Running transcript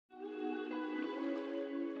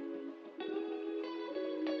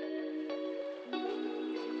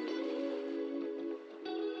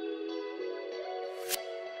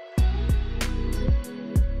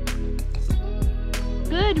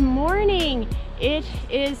morning. It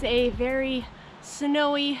is a very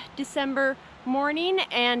snowy December morning,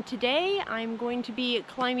 and today I'm going to be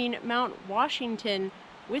climbing Mount Washington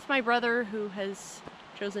with my brother, who has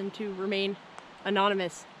chosen to remain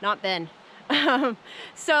anonymous, not Ben.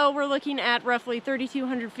 So we're looking at roughly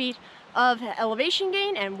 3,200 feet of elevation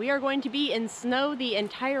gain, and we are going to be in snow the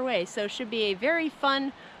entire way, so it should be a very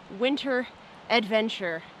fun winter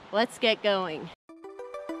adventure. Let's get going.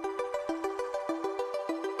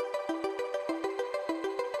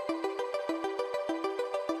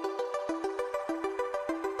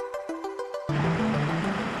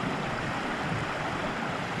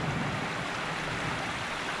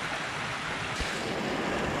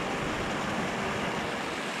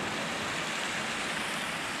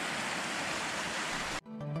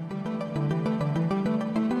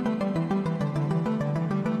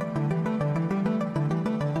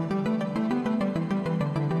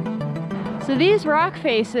 So these rock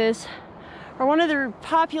faces are one of the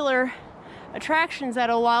popular attractions at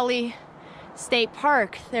Olallie State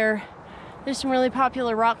Park. There's some really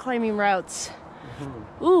popular rock climbing routes.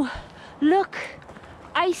 Ooh, look!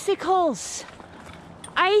 Icicles!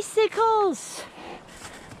 Icicles!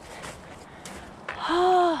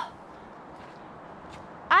 Oh!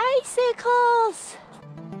 Icicles!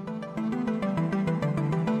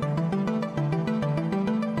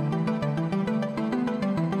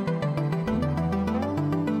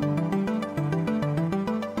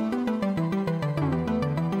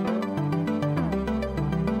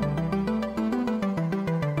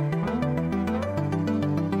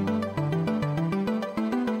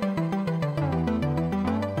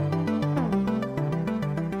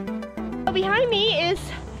 Behind me is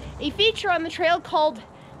a feature on the trail called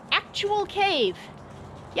Actual Cave.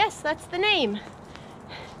 Yes, that's the name.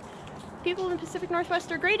 People in the Pacific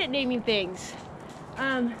Northwest are great at naming things.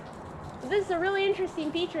 This is a really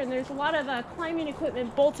interesting feature, and there's a lot of climbing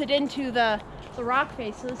equipment bolted into the rock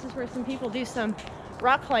face, so this is where some people do some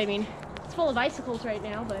rock climbing. It's full of icicles right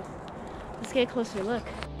now, but let's get a closer look.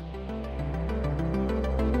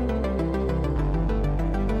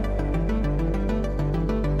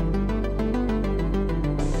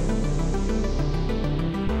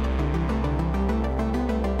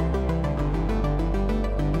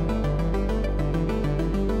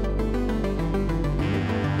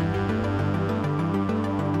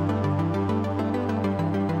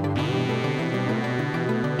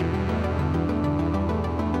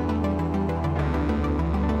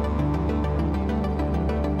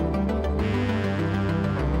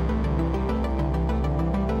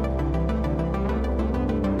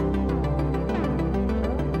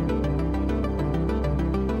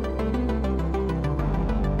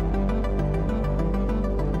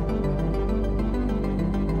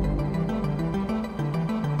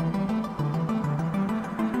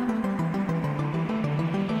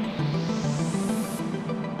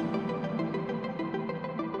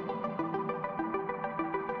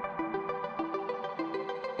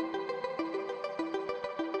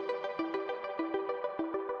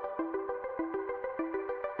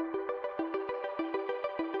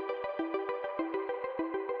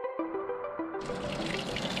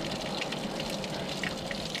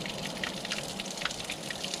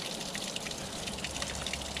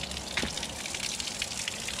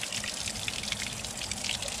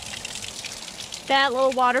 That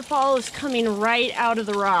little waterfall is coming right out of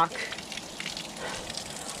the rock.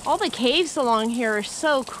 All the caves along here are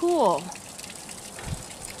so cool.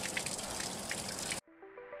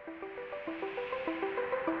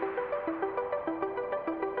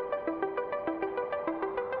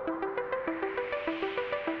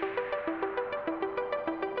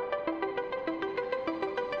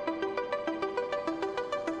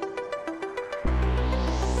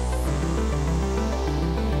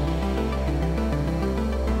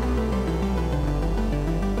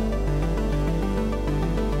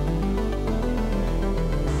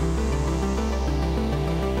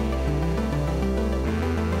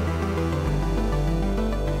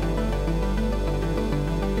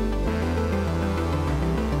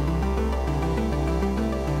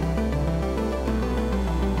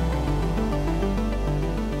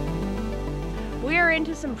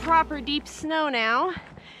 Into some proper deep snow now,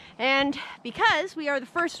 and because we are the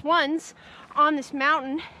first ones on this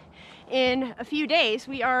mountain in a few days,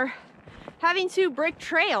 we are having to break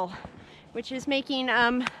trail, which is making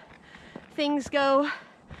things go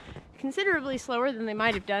considerably slower than they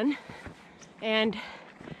might have done and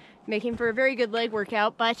making for a very good leg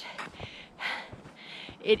workout, but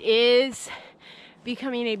it is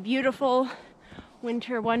becoming a beautiful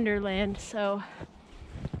winter wonderland, so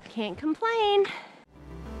can't complain.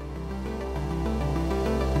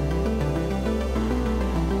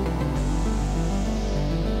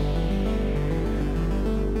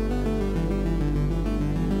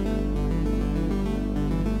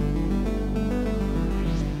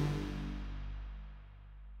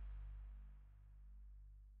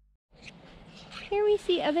 we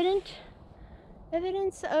see evidence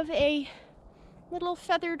of a little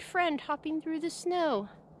feathered friend hopping through the snow.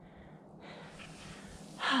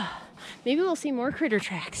 Maybe we'll see more critter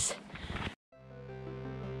tracks.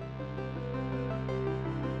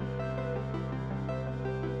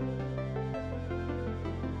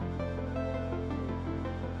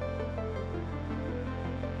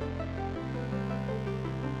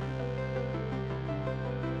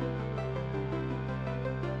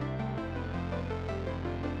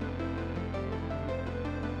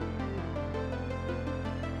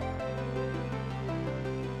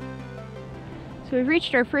 So we've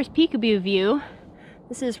reached our first peekaboo view.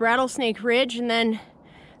 This is Rattlesnake Ridge, and then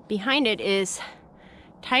behind it is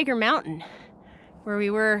Tiger Mountain, where we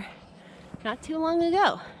were not too long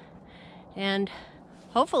ago. And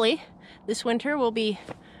hopefully this winter we'll be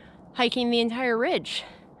hiking the entire ridge.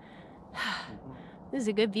 This is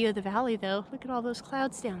a good view of the valley though. Look at all those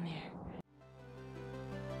clouds down there.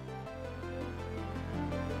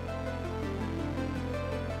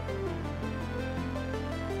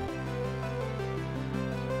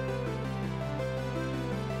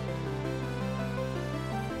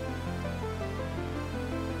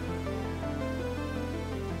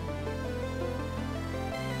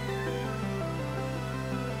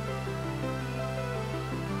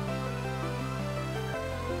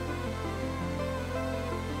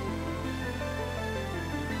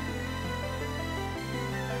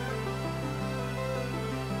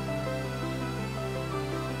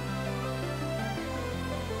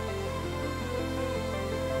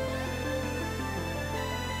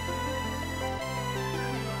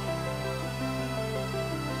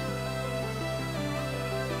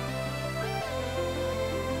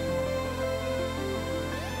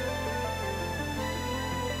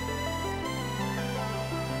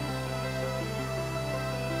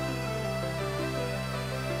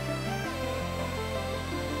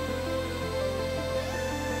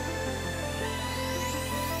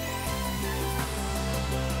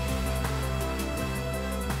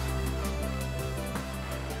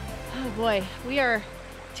 Boy, we are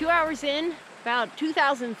 2 hours in, about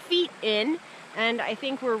 2,000 feet in, and I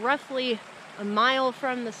think we're roughly a mile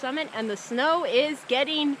from the summit, and the snow is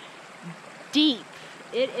getting deep.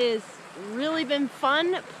 It has really been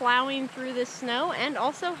fun plowing through this snow and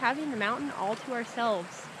also having the mountain all to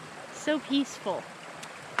ourselves. So peaceful.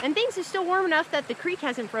 And things are still warm enough that the creek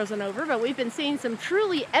hasn't frozen over, but we've been seeing some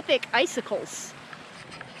truly epic icicles.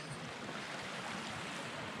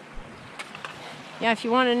 Yeah, if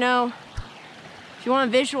you want to know, if you want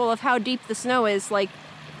a visual of how deep the snow is, like,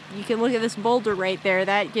 you can look at this boulder right there.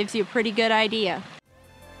 That gives you a pretty good idea.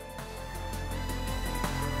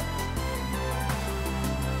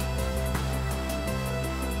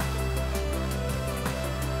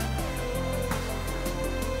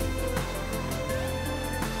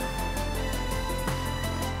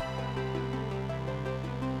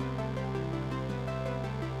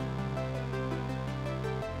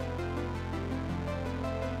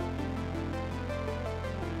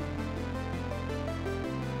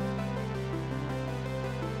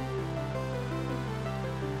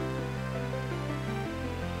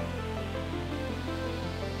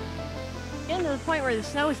 Getting to the point where the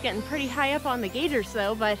snow is getting pretty high up on the gators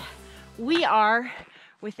though, but we are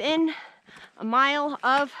within a mile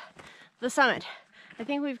of the summit. I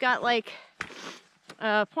think we've got like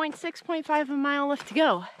 0.6, 0.5 of a mile left to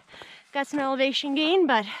go. Got some elevation gain,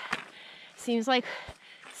 but seems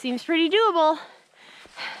pretty doable.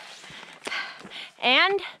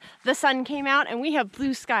 And the sun came out and we have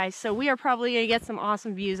blue skies, so we are probably gonna get some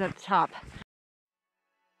awesome views at the top.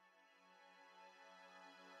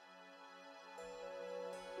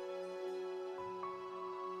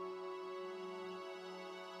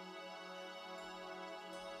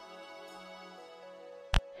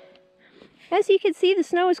 As you can see, the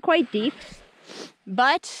snow is quite deep,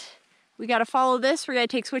 but we gotta follow this. We're gonna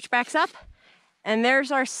take switchbacks up, and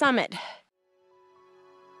there's our summit.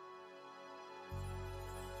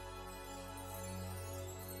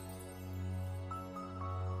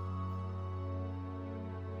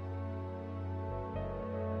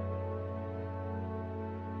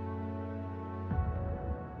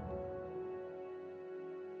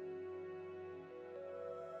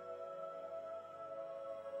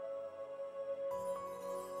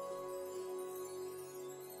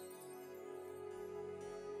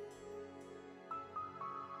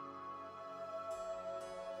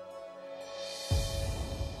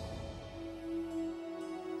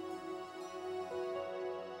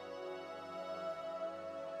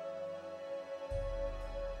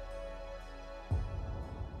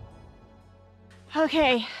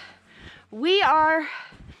 Okay, we are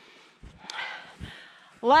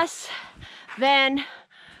less than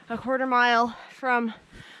a quarter mile from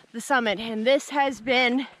the summit, and this top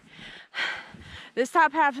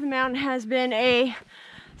half of the mountain has been a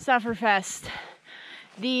sufferfest.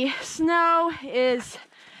 The snow is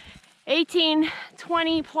 18,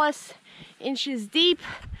 20 plus inches deep,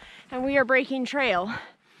 and we are breaking trail.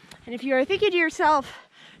 And if you are thinking to yourself,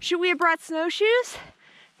 should we have brought snowshoes?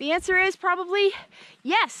 The answer is probably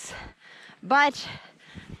yes, but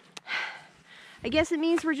I guess it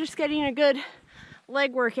means we're just getting a good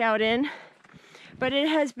leg workout in, but it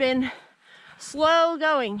has been slow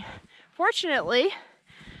going. Fortunately,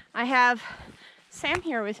 I have Sam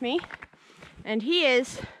here with me, and he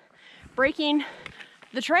is breaking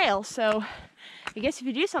the trail. So I guess if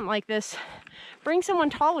you do something like this, bring someone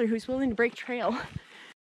taller who's willing to break trail.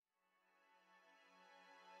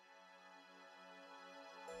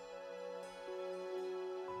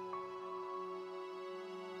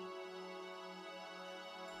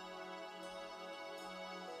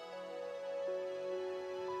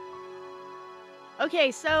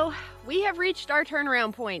 Okay, so we have reached our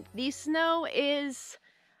turnaround point. The snow is,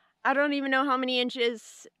 I don't even know how many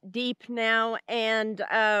inches deep now, and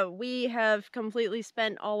we have completely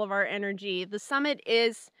spent all of our energy. The summit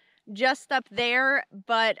is just up there,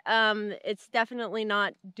 but it's definitely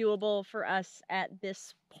not doable for us at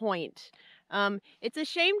this point. It's a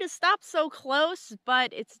shame to stop so close,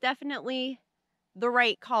 but it's definitely the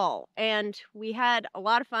right call. And we had a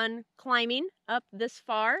lot of fun climbing up this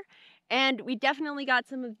far. And we definitely got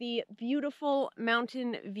some of the beautiful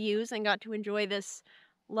mountain views and got to enjoy this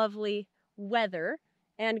lovely weather.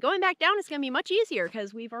 And going back down is going to be much easier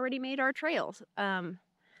because we've already made our trails.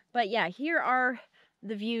 But yeah, here are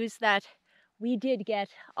the views that we did get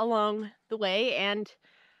along the way. And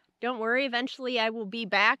don't worry, eventually I will be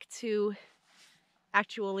back to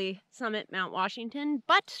actually summit Mount Washington,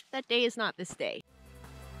 but that day is not this day.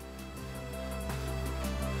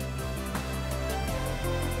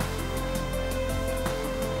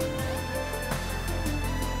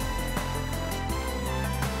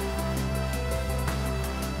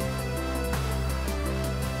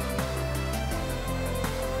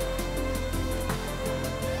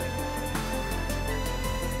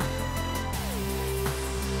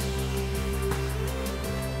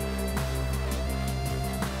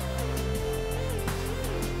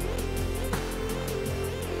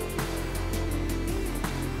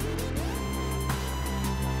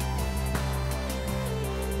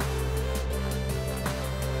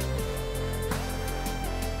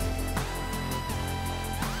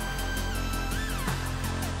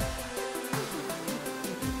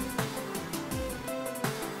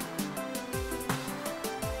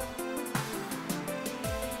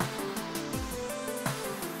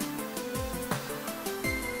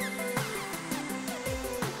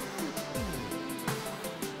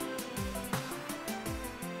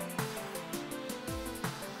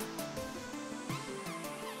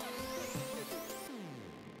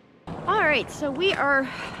 Alright, so we are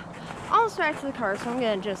almost back to the car, so I'm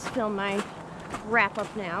going to just film my wrap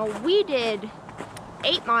up now. We did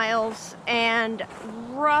 8 miles and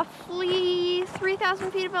roughly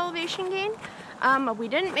 3,000 feet of elevation gain. We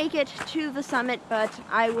didn't make it to the summit, but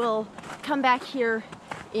I will come back here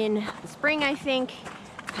in the spring, I think,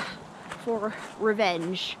 for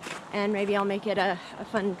revenge. And maybe I'll make it a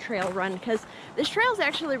fun trail run, because this trail is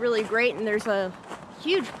actually really great, and there's a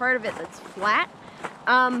huge part of it that's flat.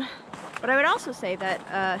 But I would also say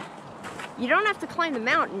that you don't have to climb the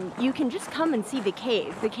mountain. You can just come and see the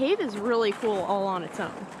cave. The cave is really cool all on its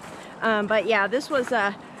own. But yeah, this was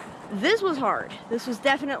hard. This was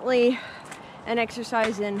definitely an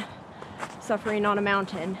exercise in suffering on a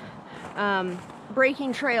mountain.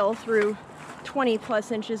 Breaking trail through 20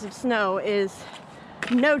 plus inches of snow is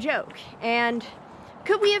no joke. And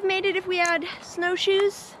could we have made it if we had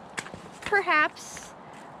snowshoes? Perhaps.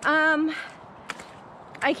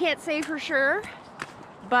 I can't say for sure,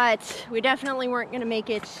 but we definitely weren't going to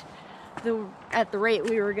make it at the rate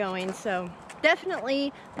we were going, so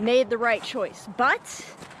definitely made the right choice. But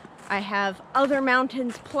I have other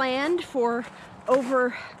mountains planned for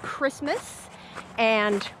over Christmas,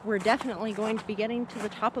 and we're definitely going to be getting to the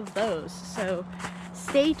top of those, so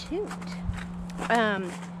stay tuned.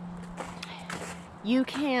 You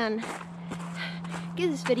can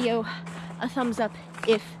give this video a thumbs up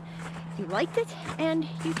if you liked it, and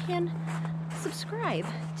you can subscribe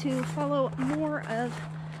to follow more of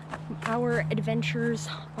our adventures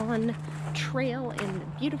on trail in the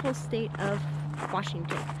beautiful state of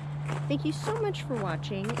Washington. Thank you so much for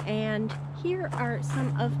watching, and here are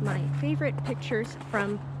some of my favorite pictures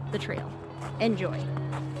from the trail. Enjoy!